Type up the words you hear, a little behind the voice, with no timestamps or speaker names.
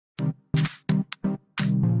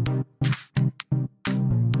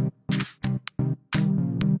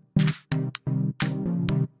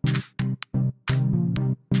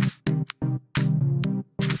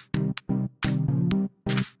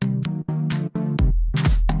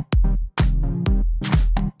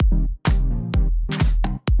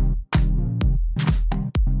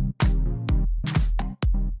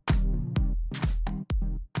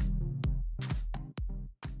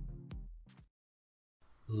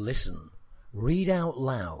Listen, read out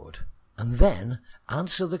loud, and then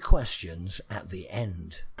answer the questions at the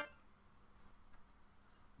end.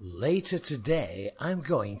 Later today I'm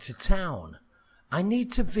going to town. I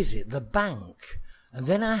need to visit the bank, and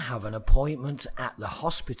then I have an appointment at the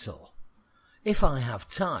hospital. If I have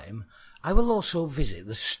time, I will also visit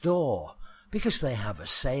the store, because they have a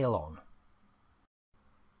sale on.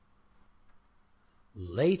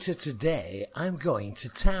 Later today I'm going to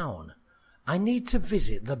town. I need to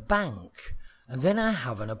visit the bank, and then I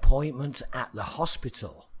have an appointment at the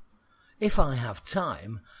hospital. If I have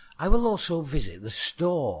time, I will also visit the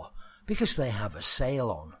store, because they have a sale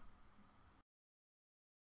on.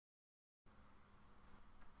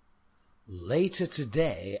 Later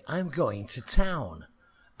today I'm going to town.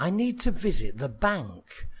 I need to visit the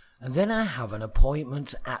bank, and then I have an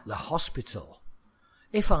appointment at the hospital.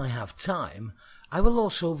 If I have time, I will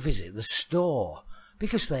also visit the store,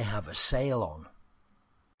 because they have a sale on.